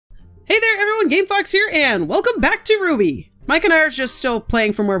Game Fox here, and welcome back to RWBY. Mike and I are just still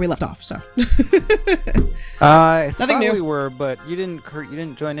playing from where we left off, so. I Nothing thought new. we were, but you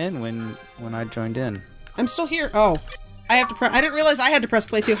didn't join in when I joined in. I'm still here. Oh, I have to press. I didn't realize I had to press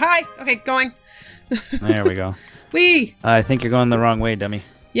play too. Hi. Okay, going. There we go. Whee! I think you're going the wrong way, dummy.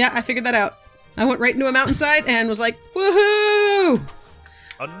 Yeah, I figured that out. I went right into a mountainside and was like, woohoo!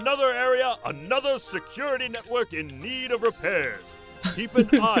 Another area, another security network in need of repairs. Keep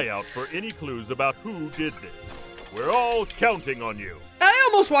an eye out for any clues about who did this. We're all counting on you. I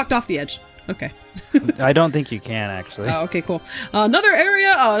almost walked off the edge. Okay. I don't think you can, actually. Oh, okay, cool. Another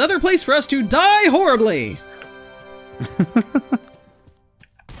area, another place for us to die horribly.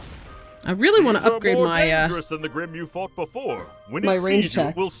 I really want to upgrade more my dangerous than the Grimm you fought before. When my it range sees you,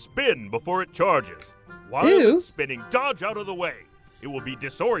 attack. it will spin before it charges. While Ew. it's spinning, dodge out of the way. It will be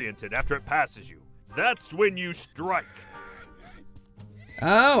disoriented after it passes you. That's when you strike.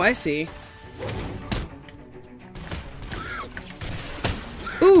 Oh, I see.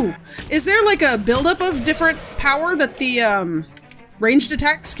 Ooh, is there like a buildup of different power that the ranged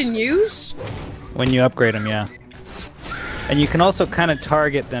attacks can use? When you upgrade them, yeah. And you can also kind of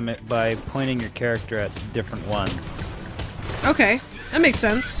target them by pointing your character at different ones. Okay, that makes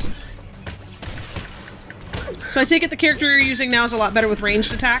sense. So I take it the character you're using now is a lot better with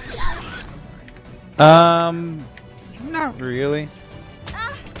ranged attacks? Not really.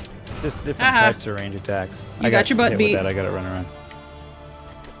 Just different types of range attacks. You got your butt hit beat. With that. I gotta run around.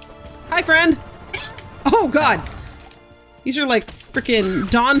 Hi, friend! Oh, God! These are like freaking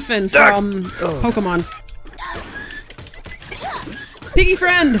Donphin from Pokemon. Piggy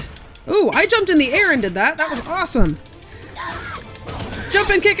friend! Ooh, I jumped in the air and did that. That was awesome. Jump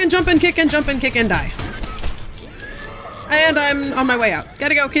and kick and jump and kick and jump and kick and die. And I'm on my way out.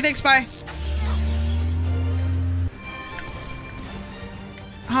 Gotta go. Okay, thanks, bye.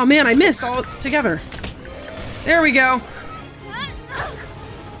 Oh man, I missed all together. There we go.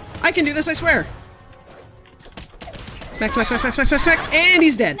 I can do this, I swear. Smack, smack, smack, smack, smack, smack, smack, and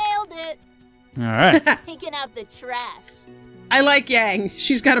he's dead. Nailed it. All right. Taking out the trash. I like Yang.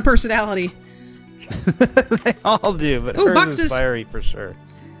 She's got a personality. They all do, but Ooh, hers boxes. is fiery for sure.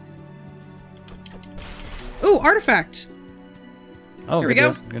 Ooh, artifact. Oh, Here we good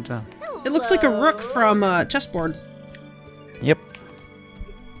go. job. Good job. It looks like a rook from chessboard. Yep.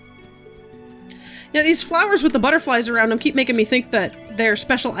 Yeah, these flowers with the butterflies around them keep making me think that they're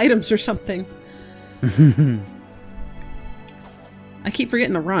special items or something. I keep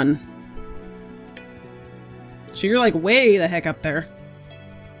forgetting to run. So you're like way the heck up there.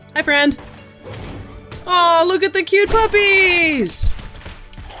 Hi, friend. Oh, look at the cute puppies!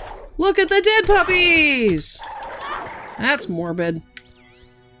 Look at the dead puppies! That's morbid.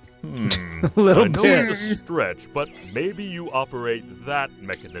 A little I know bit. it's a stretch, but maybe you operate that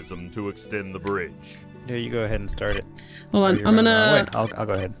mechanism to extend the bridge. Yeah, you go ahead and start it. Hold on, You're I'm running gonna... around. Wait, I'll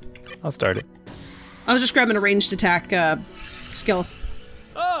go ahead. I'll start it. I was just grabbing a ranged attack skill.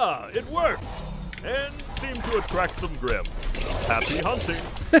 Ah, it works! And seemed to attract some Grimm. Happy hunting.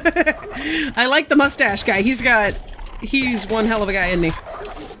 I like the mustache guy. He's one hell of a guy, isn't he?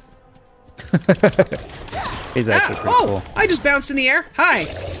 He's actually pretty cool. I just bounced in the air.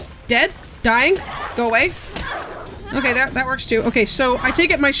 Hi. Dead? Dying? Go away. Okay, that works too. Okay, so I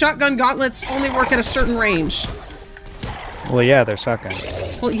take it my shotgun gauntlets only work at a certain range. Well, yeah, they're shotgun.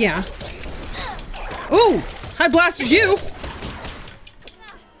 Well, yeah. Ooh! I blasted you!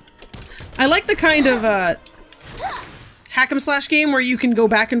 I like the kind of, hack 'em slash game where you can go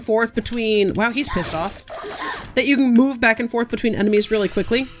back and forth between... Wow, he's pissed off. That you can move back and forth between enemies really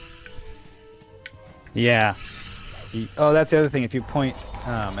quickly. Yeah. Oh, that's the other thing. If you point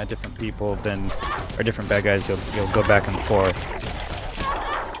at different people, then or different bad guys, you'll go back and forth.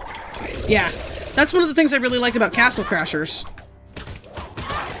 Yeah, that's one of the things I really liked about Castle Crashers.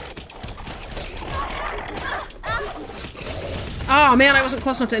 Oh man, I wasn't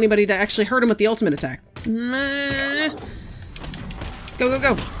close enough to anybody to actually hurt him with the ultimate attack. Meh. Go, go,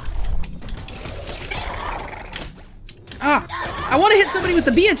 go. Ah, I want to hit somebody with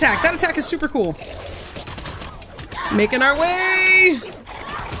the bee attack. That attack is super cool. Making our way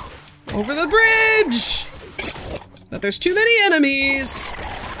over the bridge. But there's too many enemies.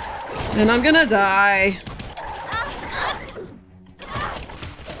 And I'm gonna die.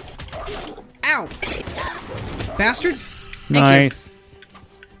 Ow. Bastard. Thank Nice. you.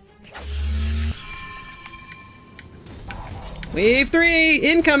 Wave 3,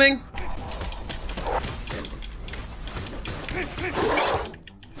 incoming.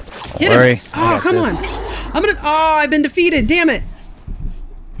 Hit him. Worry. Oh, come on. I'm gonna. Oh, I've been defeated. Damn it.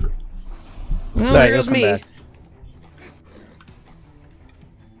 Well, there goes me.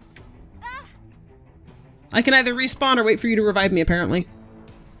 I can either respawn or wait for you to revive me, apparently.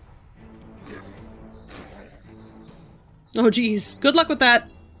 Oh, geez. Good luck with that.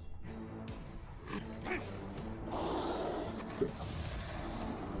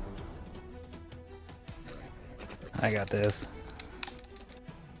 I got this.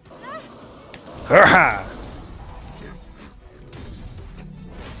 Ha!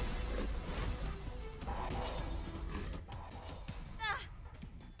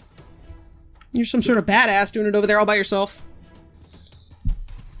 You're some sort of badass doing it over there all by yourself.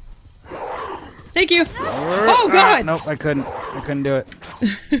 Thank you. Oh God! Nope, I couldn't do it.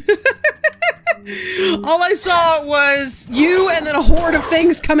 All I saw was you and then a horde of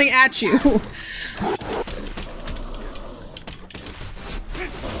things coming at you.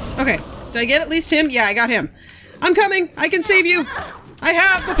 Okay, did I get at least him? Yeah, I got him. I'm coming! I can save you! I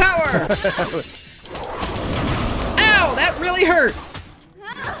have the power! Ow! That really hurt!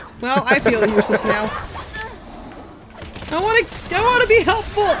 Well, I feel useless now. I wanna be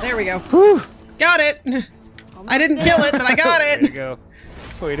helpful! There we go. Whew. Got it! I didn't kill it, but I got it! Way to go.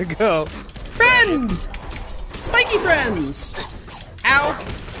 Way to go. Friends! Spiky friends! Ow!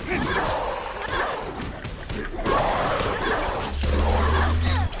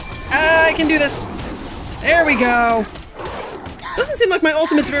 I can do this. There we go. Doesn't seem like my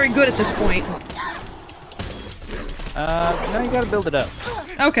ultimate's very good at this point. Now you gotta build it up.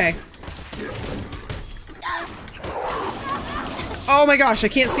 Okay. Oh my gosh, I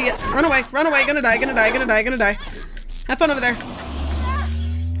can't see it. Run away, gonna die, gonna die, gonna die, gonna die. Have fun over there.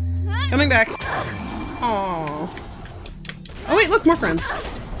 Coming back. Aww. Oh wait, look, more friends.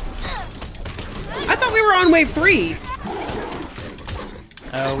 I thought we were on wave 3.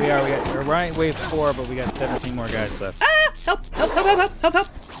 We are. We're on wave 4, but we got 17 more guys left. Ah! Help! Help! Help! Help! Help! Help! Help!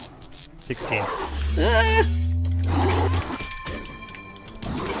 16. Ah.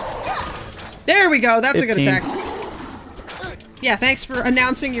 There we go. That's 15. A good attack. Yeah, thanks for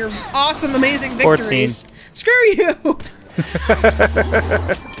announcing your awesome, amazing victories. 14. Screw you!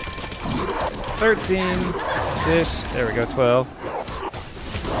 13-ish. There we go, 12.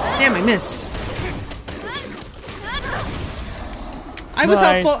 Damn, I missed. I was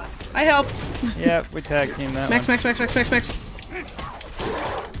Nice. helpful. I helped. Yep, we tag team that Smack, one. smack, smack, smack, smack, smack.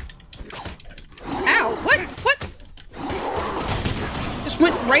 Ow! What? What? Just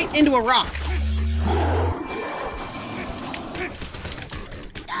went right into a rock.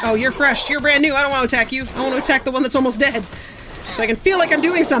 Oh, you're fresh. You're brand new. I don't want to attack you. I want to attack the one that's almost dead. So I can feel like I'm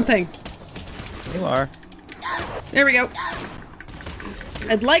doing something. You are. There we go.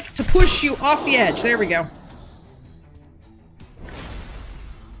 I'd like to push you off the edge. There we go.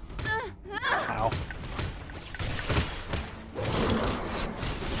 Ow.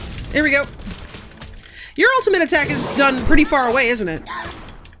 There we go. Your ultimate attack is done pretty far away, isn't it?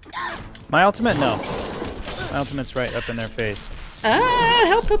 My ultimate? No. My ultimate's right up in their face. Ah!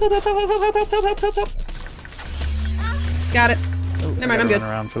 Help! Help! Help! Help! Help! Help! Help! Help! Help! Help! Help! Got it. Ooh, Never mind. I'm good. Run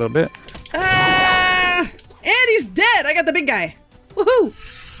around for a little bit. Ah! And he's dead. I got the big guy. Woohoo!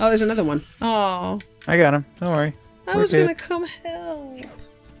 Oh, there's another one. Oh. I got him. Don't worry. I was gonna come help.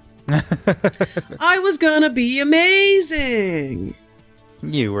 I was gonna be amazing.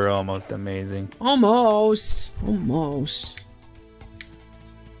 You were almost amazing. Almost. Almost.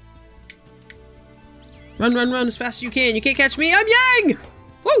 Run, run, run as fast as you can. You can't catch me. I'm Yang!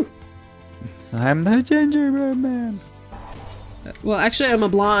 Woo! I'm the gingerbread man. Well, actually, I'm a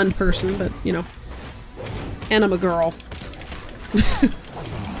blonde person, but, you know. And I'm a girl.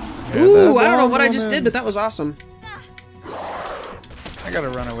 Ooh, I don't know what I just did, but that was awesome. I gotta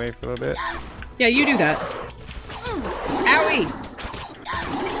run away for a little bit. Yeah, you do that. Owie!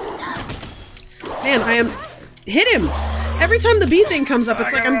 Man, I am... Hit him! Every time the bee thing comes up,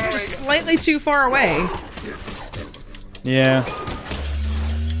 it's like I'm just slightly too far away. Yeah.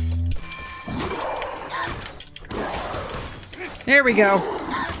 There we go.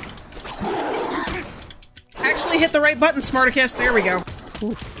 Actually hit the right button, Smarticus. There we go.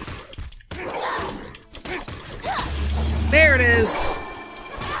 Ooh. There it is.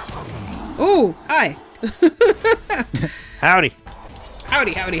 Ooh, hi. Howdy.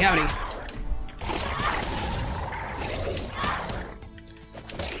 Howdy, howdy, howdy.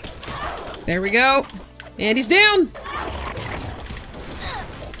 There we go. And he's down.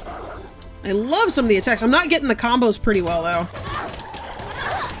 I love some of the attacks. I'm not getting the combos pretty well, though.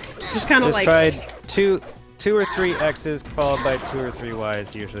 Just kind of like... tried two or three X's followed by 2 or 3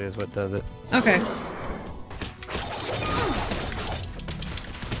 Y's usually is what does it. Okay.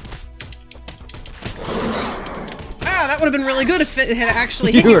 Ah, that would have been really good if it had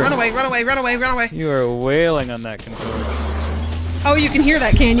actually hit you. Run away, run away, run away, run away. You are wailing on that controller. Oh, you can hear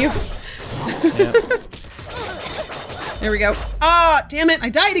that, can you? Yep. There we go. Ah, damn it! I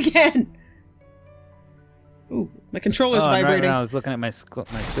died again. Ooh, my controller's Right vibrating. now I was looking at my skill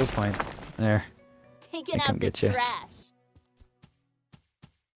points. There. Taking I out come the get ya. trash.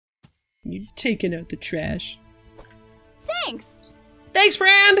 You taking out the trash. Thanks. Thanks,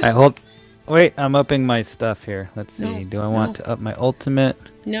 friend. I hold. Wait, I'm upping my stuff here. Let's see. No, Do I want to up my ultimate?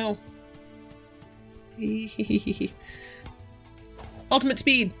 No. Ultimate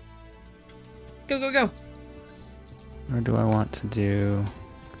speed. Go, go, go. Or do I want to do...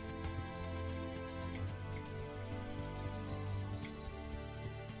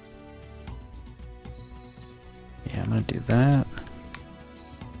 Yeah, I'm gonna do that.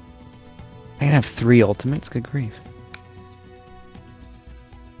 I can have 3 ultimates, good grief.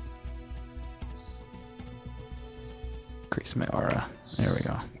 Increase my aura. There we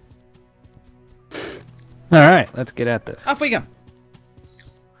go. Alright, let's get at this. Off we go.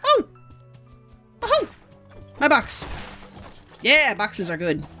 Oh! Oh! My box. Yeah, boxes are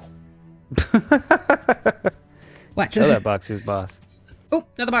good. What? Show that box who's boss. Oh,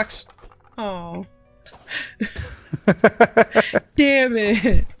 another box. Oh. Damn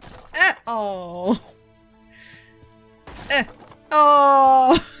it. Oh.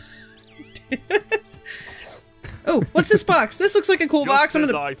 Oh. Oh, what's this box? This looks like a cool box. I'm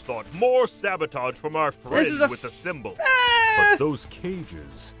Just gonna. as I thought, more sabotage from our friend This is a with the symbol. Ah! But those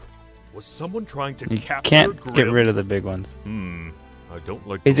cages, was someone trying to You capture can't Grimm? get rid of the big ones. I don't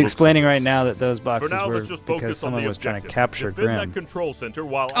like. He's the looks explaining of right this. now that those For boxes now, were let's just because focus on someone the was trying to objective. capture Defend that Grimm. control center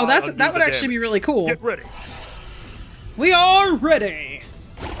while Oh, I that undo would the actually be damage. really cool. Get ready. We are ready.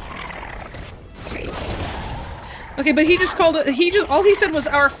 Okay, but he just called it. All he said was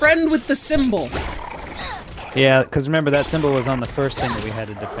our friend with the symbol. Yeah, because remember that symbol was on the first thing that we had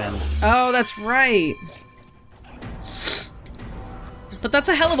to defend. Oh, that's right. But that's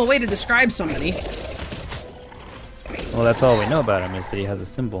a hell of a way to describe somebody. Well, that's all we know about him is that he has a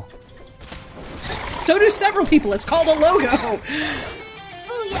symbol. So do several people. It's called a logo.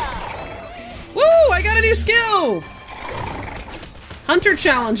 Booyah! Woo! I got a new skill. Hunter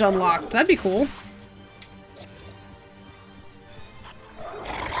challenge unlocked. That'd be cool.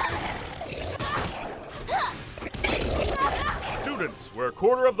 Students, we're a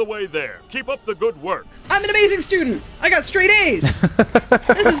quarter of the way there. Keep up the good work. I'm an amazing student. I got straight A's.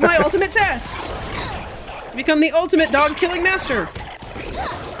 This is my ultimate test. Become the ultimate dog-killing master.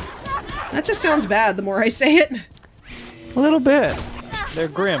 That just sounds bad the more I say it. A little bit. They're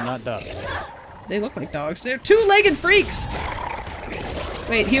Grimm, not dogs. They look like dogs. They're two-legged freaks.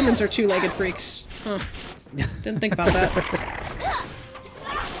 Wait, humans are two-legged freaks. Huh. Didn't think about that.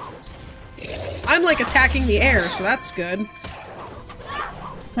 I'm like attacking the air, so that's good.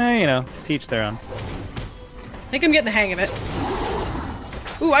 You know, teach their own. I think I'm getting the hang of it.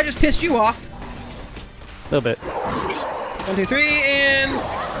 Ooh, I just pissed you off. A little bit. 1, 2, 3, and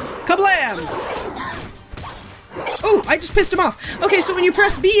kablam! Ooh, I just pissed him off. Okay, so when you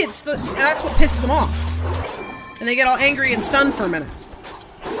press B, that's what pisses them off. And they get all angry and stunned for a minute.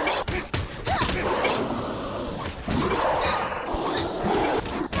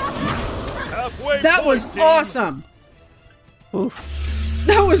 Halfway That point, was team. awesome! Oof.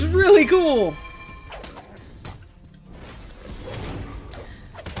 That was really cool!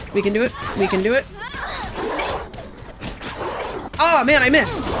 We can do it. We can do it. Oh man, I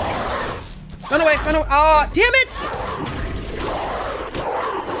missed. Run away, run away. Oh, damn it!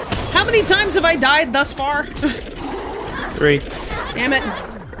 How many times have I died thus far? 3. Damn it.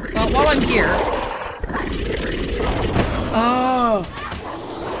 Well, while I'm here. Oh.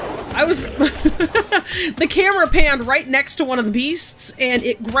 I was... The camera panned right next to one of the beasts, and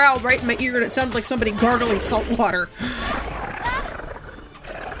it growled right in my ear, and it sounded like somebody gargling salt water.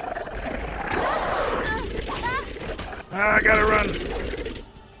 I gotta run.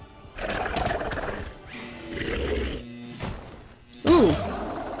 Ooh.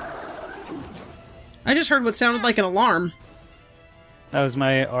 I just heard what sounded like an alarm. That was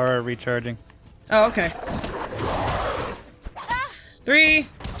my aura recharging. Oh, okay. 3,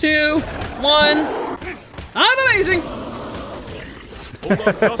 2, 1. I'm amazing! Hold on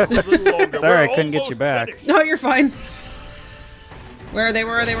just a little longer. Sorry, We're I couldn't get you almost back. finished. No, you're fine. Where are they?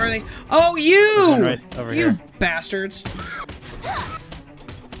 Where are they? Where are they? Oh, you! One right over you here. bastards.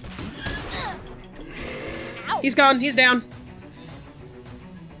 He's gone. He's down.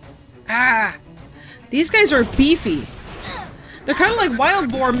 Ah. These guys are beefy. They're kind of like wild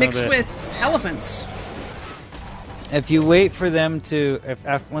boar mixed bit. with elephants. If you wait for them to,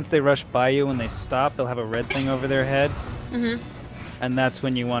 once they rush by you, when they stop, they'll have a red thing over their head. Mm-hmm. And that's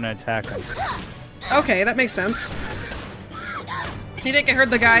when you want to attack them. Okay, that makes sense. I think I heard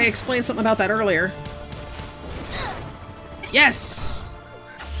the guy explain something about that earlier. Yes!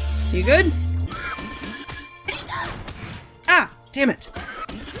 You good? Ah! Damn it.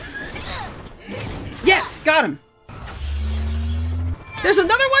 Yes! Got him! There's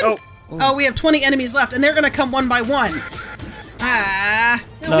another one? Oh, we have 20 enemies left, and they're gonna come one by one. Ah!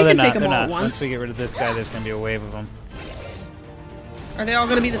 No, we can take them all at once. Once we get rid of this guy, there's gonna be a wave of them. Are they all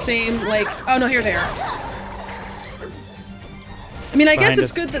gonna be the same, like... Oh, no, here they are. I mean, I guess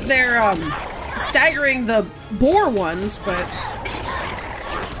it's good that they're, staggering the boar ones, but...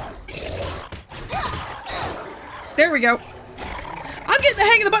 There we go. I'm getting the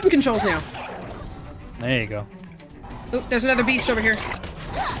hang of the button controls now. There you go. Oop, there's another beast over here.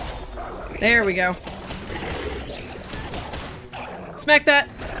 There we go. Smack that.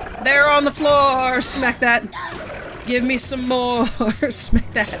 They're on the floor. Smack that. Give me some more.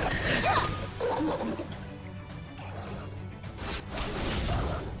 Smack that.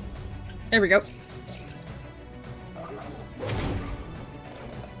 There we go.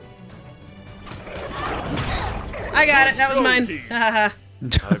 I got it. That was mine. Haha.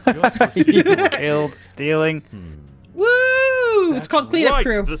 You killed stealing. Woo! It's called Cleanup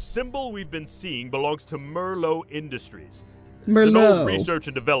Crew. The symbol we've been seeing belongs to Merlot Industries. It's an old research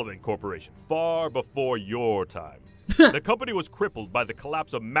and development corporation, far before your time. The company was crippled by the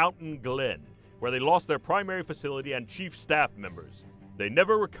collapse of Mountain Glen, where they lost their primary facility and chief staff members. They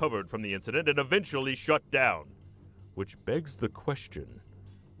never recovered from the incident and eventually shut down. Which begs the question,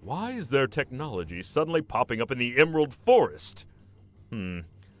 why is their technology suddenly popping up in the Emerald Forest?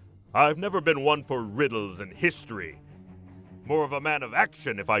 I've never been one for riddles and history. More of a man of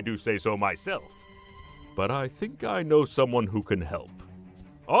action, if I do say so myself. But I think I know someone who can help.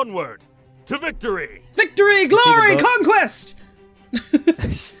 Onward to victory! Victory, glory, conquest!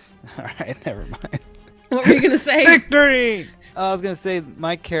 Alright, never mind. What were you gonna say? Victory! I was gonna say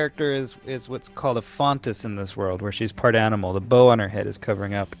my character is what's called a fontus in this world, where she's part animal. The bow on her head is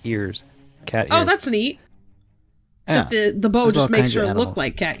covering up ears, cat ears. Oh, that's neat. Except the bow just makes her look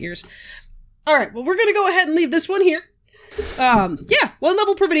like cat ears. Alright, well, we're gonna go ahead and leave this one here. Yeah, one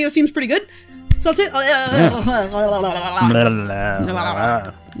level per video seems pretty good. So I'll tell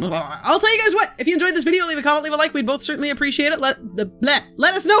you guys what, if you enjoyed this video, leave a comment, leave a like, we'd both certainly appreciate it. Let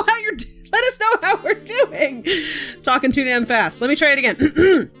us know how we're doing. Talking too damn fast. Let me try it again.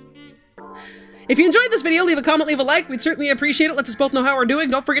 If you enjoyed this video, leave a comment, leave a like, we'd certainly appreciate it. Let us both know how we're doing.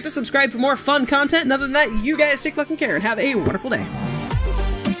 Don't forget to subscribe for more fun content, and other than that, you guys take luck and care and have a wonderful day.